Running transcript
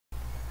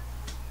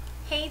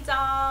Hey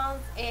dolls,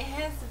 it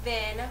has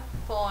been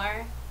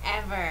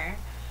forever.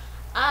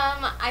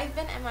 I've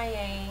been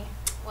MIA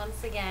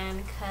once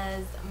again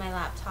because my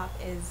laptop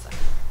is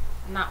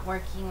not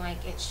working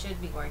like it should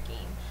be working.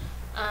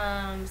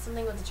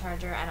 Something with the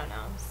charger, I don't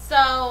know.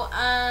 So,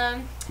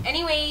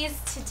 anyways,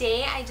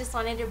 today I just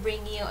wanted to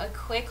bring you a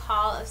quick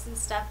haul of some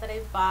stuff that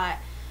I've bought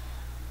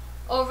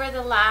over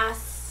the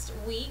last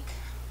week.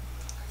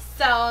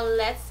 So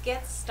let's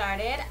get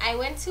started. I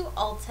went to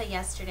Ulta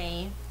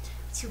yesterday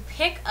to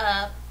pick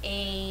up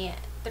a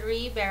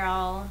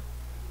 3-barrel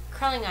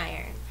curling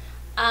iron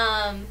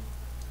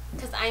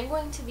because I'm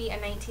going to be a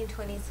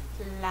 1920s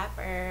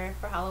flapper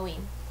for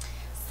Halloween.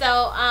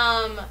 So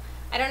I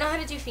don't know how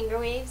to do finger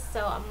waves,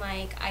 so I'm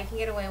like, I can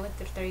get away with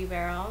the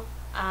 3-barrel,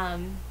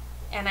 and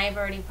I've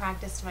already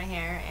practiced my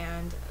hair,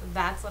 and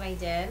that's what I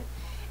did,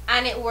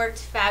 and it worked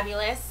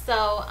fabulous.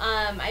 So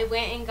I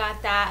went and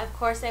got that. Of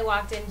course I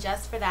walked in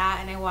just for that,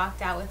 and I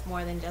walked out with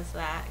more than just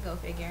that, go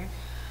figure.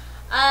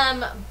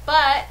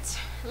 But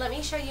let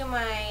me show you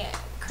my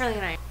curling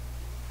iron.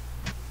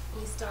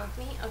 You still with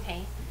me?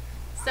 Okay.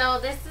 So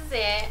this is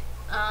it.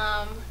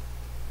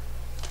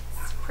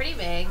 It's pretty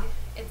big.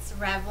 It's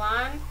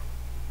Revlon,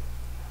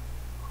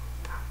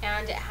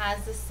 and it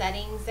has the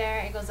settings there.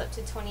 It goes up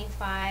to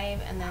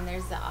 25, and then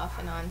there's the off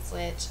and on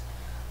switch.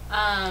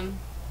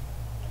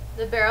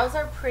 The barrels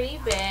are pretty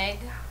big.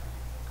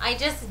 I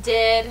just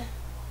did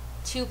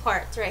 2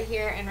 parts right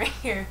here and right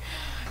here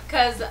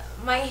because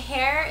my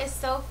hair is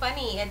so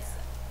funny. It's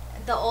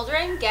the older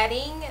I'm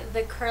getting,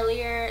 the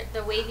curlier, the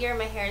wavier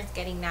my hair is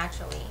getting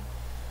naturally.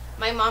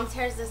 My mom's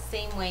hair is the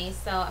same way,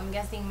 so I'm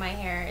guessing my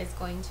hair is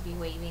going to be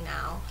wavy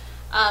now.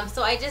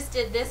 So I just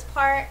did this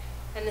part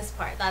and this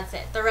part. That's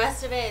it. The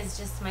rest of it is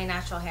just my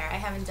natural hair. I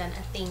haven't done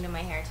a thing to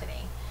my hair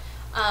today.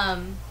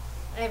 I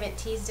haven't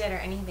teased it or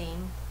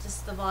anything.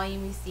 Just the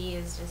volume you see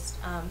is just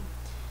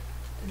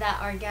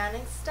that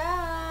organic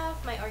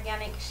stuff. My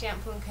organic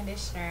shampoo and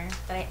conditioner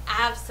that I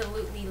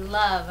absolutely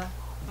love.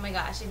 Oh my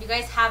gosh, if you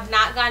guys have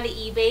not gone to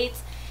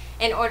Ebates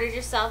and ordered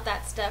yourself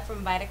that stuff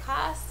from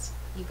Vitacost,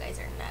 you guys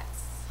are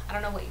nuts. I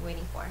don't know what you're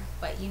waiting for,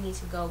 but you need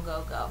to go,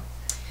 go, go.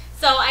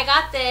 So I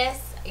got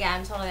this. Yeah,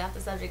 I'm totally off the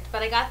subject,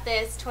 but I got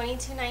this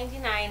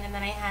 $22.99, and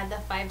then I had the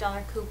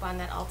 $5 coupon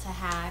that Ulta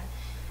had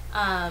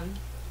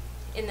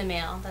in the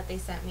mail that they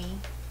sent me.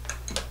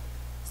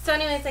 So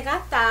anyways, I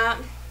got that,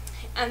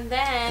 and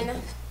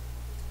then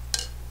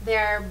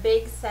their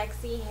big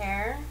sexy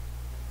hair.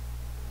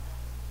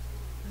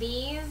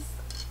 These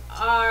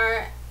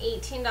are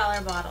 $18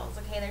 bottles.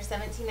 Okay, they're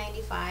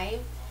 $17.95,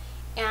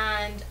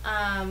 and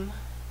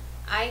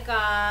I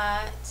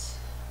got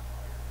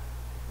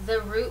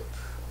the root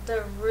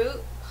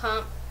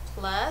pump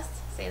plus.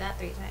 Say that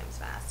 3 times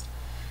fast,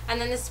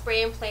 and then the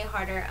spray and play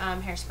harder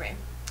hairspray.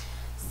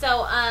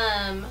 So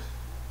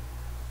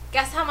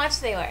guess how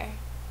much they were?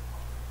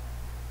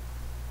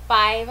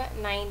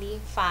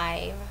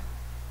 $5.95.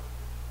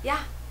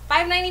 Yeah,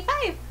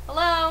 $5.95.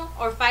 Hello,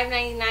 or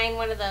 $5.99.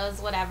 One of those,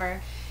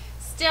 whatever.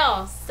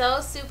 Still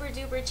so super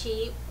duper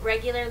cheap.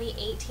 Regularly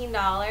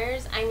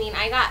 $18. I mean,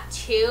 I got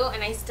 2,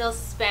 and I still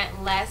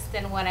spent less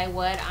than what I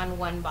would on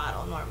 1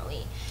 bottle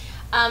normally.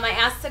 I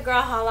asked the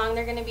girl how long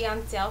they're going to be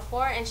on sale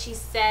for, and she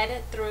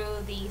said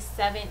through the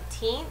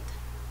 17th.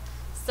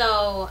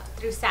 So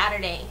through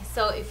Saturday.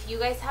 So if you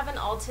guys have an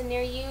Ulta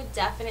near you,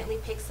 definitely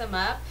pick some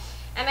up.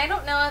 And I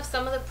don't know if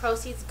some of the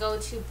proceeds go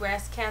to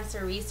breast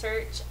cancer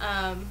research,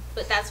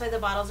 but that's why the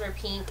bottles are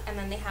pink, and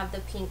then they have the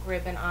pink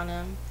ribbon on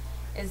them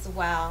as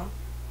well.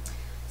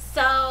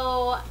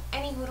 So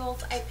any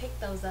hoodles, I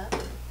picked those up.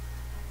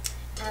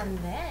 And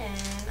then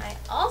I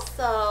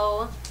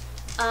also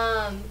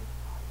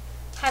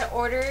had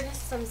ordered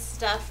some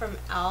stuff from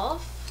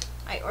e.l.f.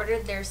 I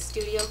ordered their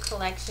Studio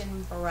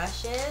Collection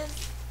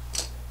brushes.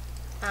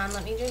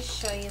 Let me just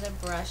show you the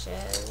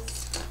brushes.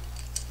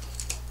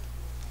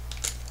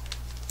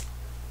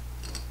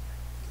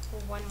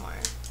 One more.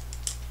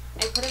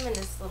 I put them in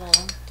this little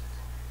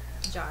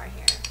jar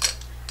here.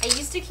 I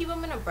used to keep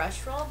them in a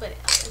brush roll, but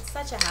it's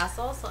such a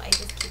hassle, so I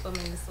just keep them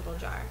in this little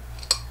jar.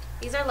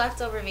 These are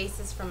leftover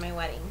vases from my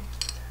wedding.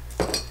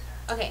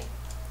 Okay,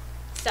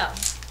 so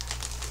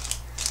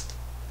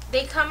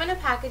they come in a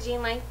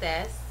packaging like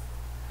this.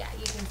 Yeah,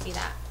 you can see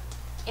that.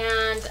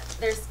 And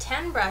there's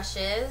 10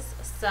 brushes,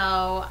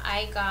 so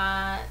I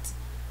got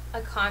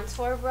a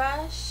contour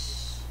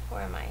brush.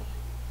 Where am I?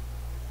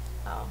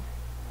 Oh,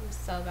 I'm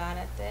so bad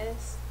at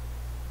this.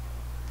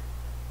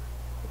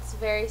 It's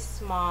very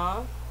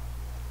small.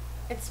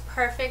 It's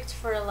perfect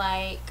for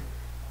like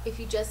if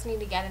you just need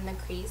to get in the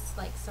crease,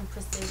 like some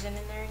precision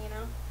in there, you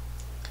know.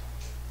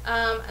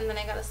 And then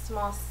I got a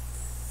small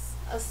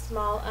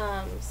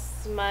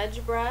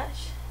smudge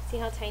brush. See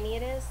how tiny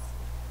it is?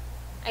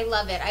 I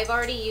love it. I've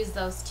already used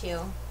those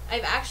 2. I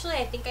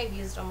think I've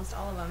used almost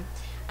all of them.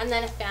 And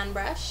then a fan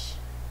brush.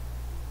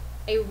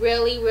 I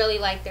really, really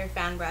like their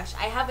fan brush.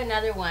 I have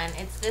another one.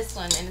 It's this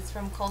one, and it's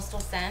from Coastal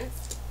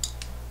Scents.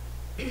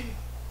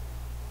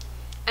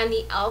 And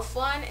the e.l.f.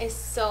 one is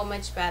so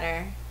much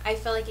better. I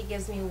feel like it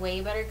gives me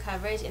way better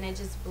coverage, and it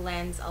just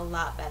blends a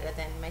lot better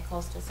than my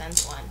Coastal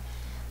Scents one.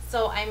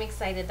 So I'm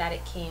excited that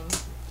it came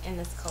in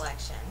this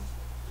collection.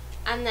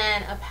 And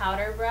then a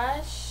powder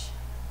brush.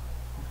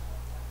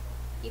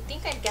 You'd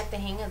think I'd get the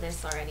hang of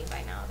this already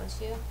by now,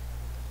 don't you?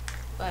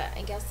 But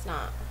I guess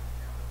not.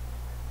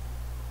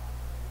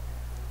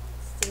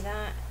 See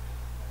that?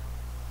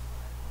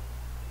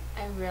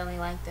 I really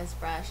like this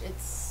brush.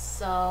 It's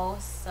so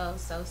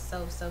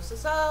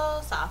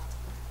soft.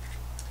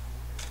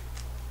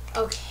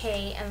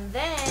 Okay, and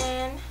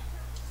then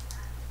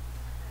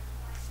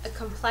a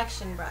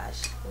complexion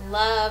brush.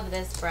 Love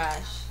this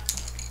brush.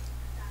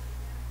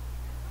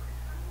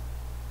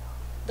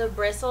 The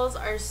bristles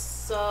are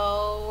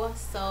so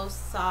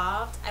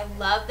soft. I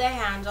love the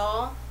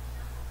handle.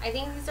 I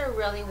think these are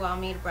really well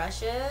made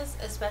brushes,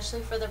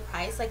 especially for the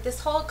price. Like, this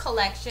whole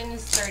collection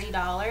is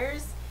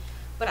 $30,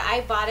 but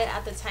I bought it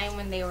at the time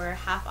when they were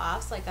half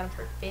off, so I got them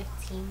for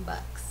 15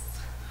 bucks.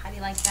 How do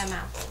you like them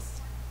apples?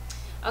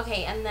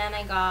 Okay, and then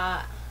I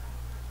got,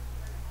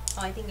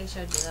 oh, I think I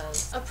showed you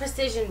those. A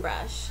precision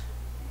brush.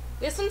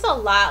 This one's a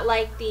lot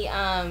like the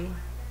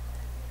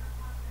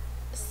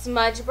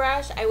smudge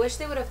brush. I wish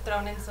they would have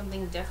thrown in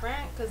something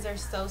different because they're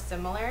so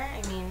similar.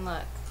 I mean,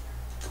 look.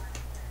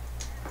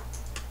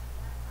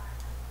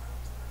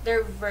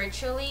 They're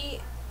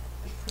virtually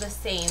the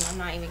same. I'm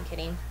not even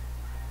kidding.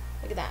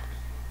 Look at that.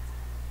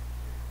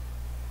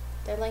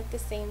 They're like the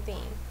same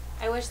thing.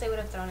 I wish they would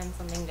have thrown in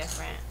something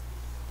different.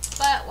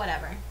 But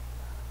whatever.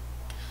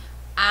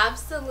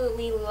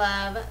 Absolutely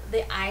love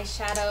the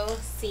eyeshadow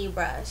C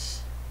brush.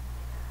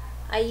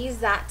 I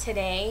used that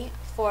today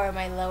for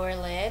my lower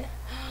lid.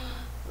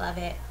 Love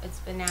it. It's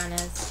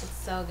bananas.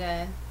 It's so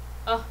good.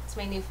 Oh, it's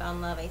my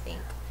newfound love, I think.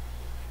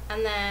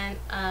 And then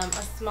a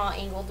small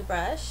angled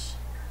brush.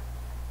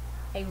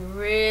 I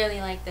really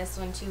like this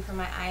one too for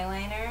my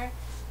eyeliner.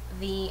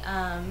 The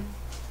I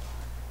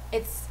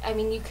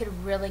mean, you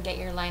could really get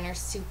your liner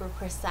super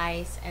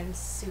precise and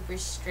super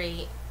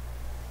straight,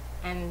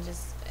 and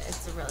just,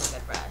 it's a really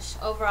good brush.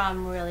 Overall,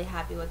 I'm really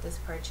happy with this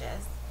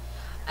purchase.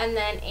 And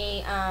then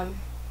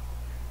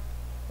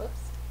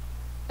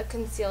a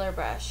concealer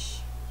brush.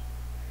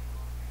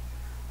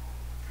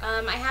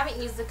 I haven't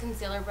used the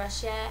concealer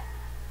brush yet,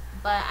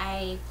 but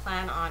I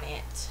plan on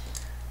it.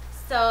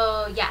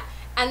 So yeah.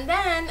 And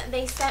then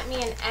they sent me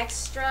an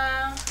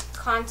extra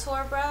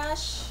contour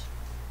brush,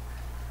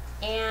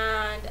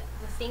 and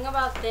the thing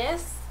about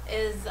this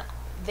is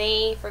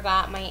they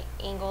forgot my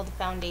angled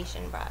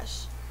foundation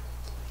brush,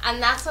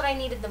 and that's what I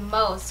needed the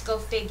most. Go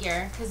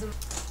figure.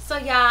 So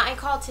yeah, I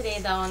called today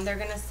though, and they're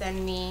gonna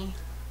send me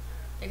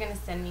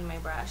my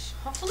brush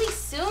hopefully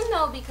soon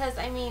though, because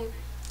I mean,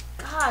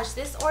 gosh,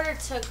 this order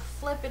took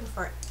flipping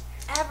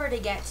forever to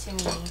get to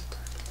me.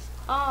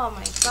 Oh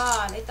my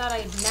god, I thought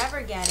I'd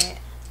never get it.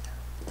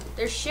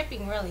 Their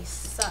shipping really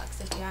sucks,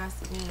 if you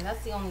ask me.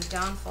 That's the only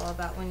downfall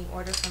about when you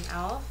order from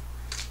e.l.f.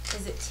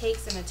 is it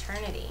takes an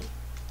eternity.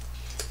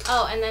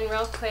 Oh, and then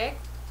real quick,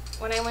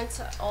 when I went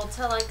to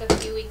Ulta like a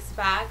few weeks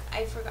back,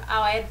 I forgot.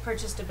 Oh, I had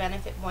purchased a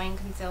Benefit Boing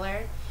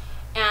concealer,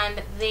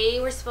 and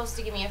they were supposed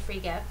to give me a free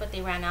gift, but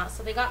they ran out.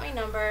 So they got my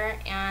number,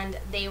 and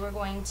they were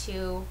going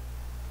to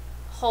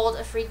hold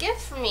a free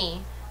gift for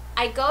me.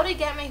 I go to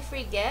get my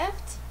free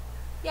gift.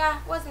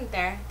 Yeah, wasn't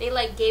there. They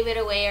like gave it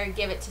away or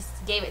gave it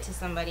to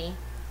somebody.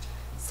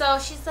 So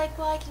she's like,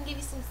 well, I can give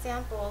you some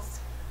samples.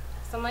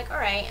 So I'm like, all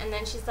right. And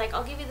then she's like,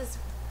 I'll give you this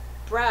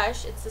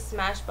brush. It's the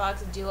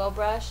Smashbox Duo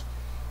brush.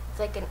 It's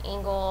like an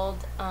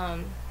angled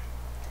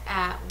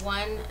at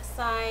one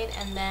side,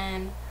 and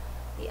then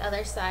the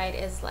other side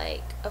is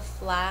like a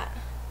flat.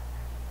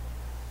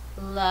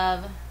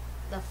 Love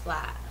the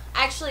flat.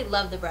 I actually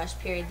love the brush,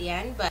 period, the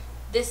end. But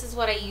this is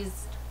what I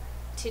use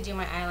to do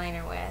my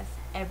eyeliner with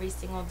every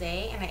single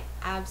day, and I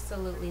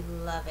absolutely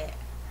love it.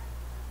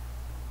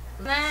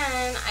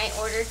 Then I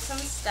ordered some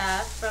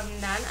stuff from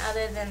none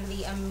other than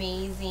the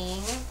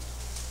amazing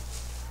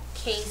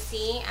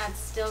Casey at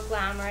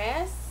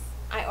StillGlamorus.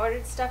 I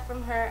ordered stuff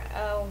from her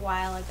a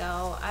while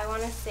ago. I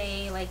want to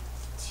say like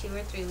 2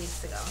 or 3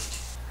 weeks ago.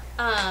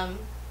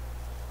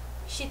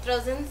 She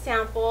throws in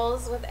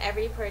samples with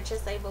every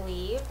purchase, I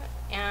believe,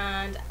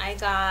 and I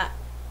got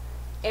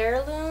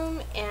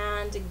Heirloom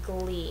and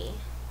Glee.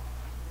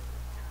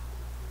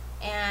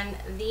 And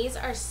these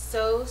are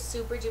so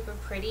super duper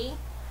pretty.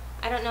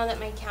 I don't know that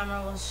my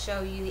camera will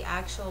show you the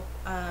actual,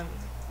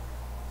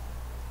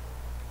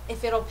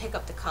 if it'll pick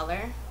up the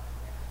color.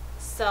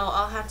 So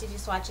I'll have to do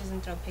swatches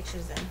and throw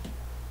pictures in.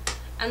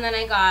 And then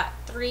I got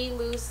 3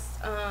 loose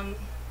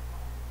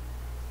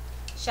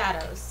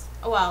shadows.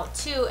 Well,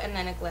 2 and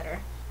then a glitter.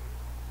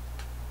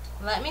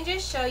 Let me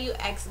just show you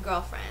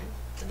Ex-Girlfriend.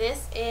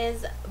 This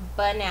is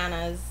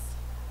bananas.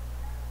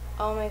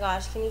 Oh my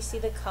gosh, can you see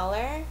the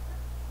color?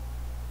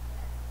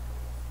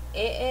 It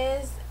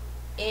is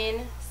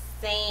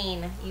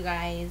insane, you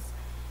guys.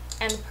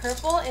 And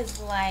purple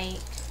is like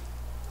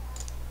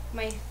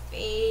my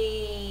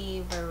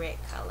favorite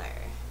color.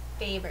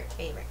 Favorite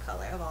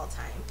color of all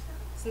time.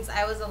 Since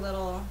I was a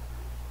little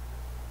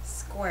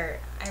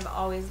squirt, I've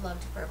always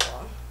loved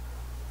purple.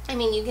 I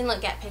mean, you can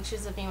look at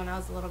pictures of me when I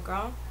was a little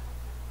girl,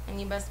 and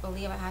you best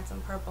believe I had some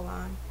purple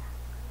on.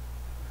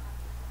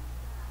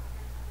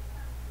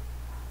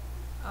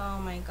 Oh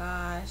my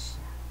gosh.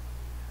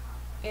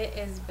 It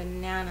is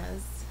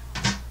bananas.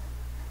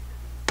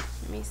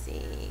 Let me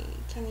see.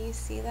 Can you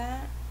see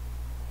that?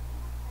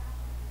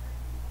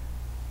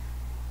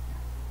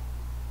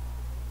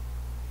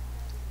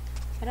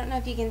 I don't know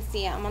if you can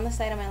see it. I'm on the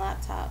side of my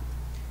laptop.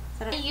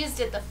 So I used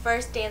it the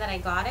first day that I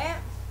got it.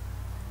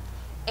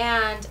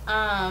 And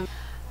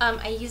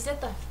I used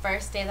it the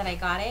first day that I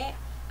got it.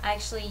 I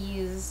actually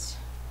used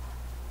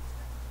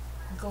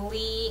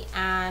Glee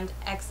and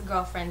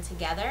Ex-Girlfriend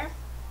together.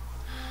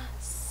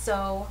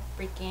 So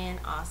freaking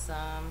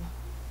awesome.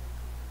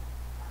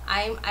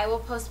 I will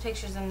post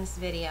pictures in this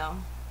video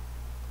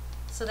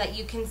so that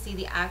you can see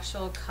the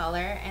actual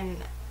color and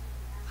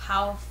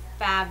how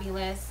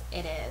fabulous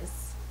it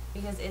is,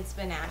 because it's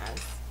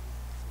bananas.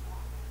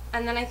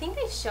 And then I think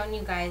I've shown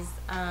you guys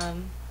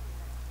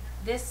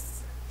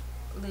this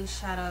loose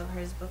shadow of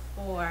hers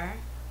before.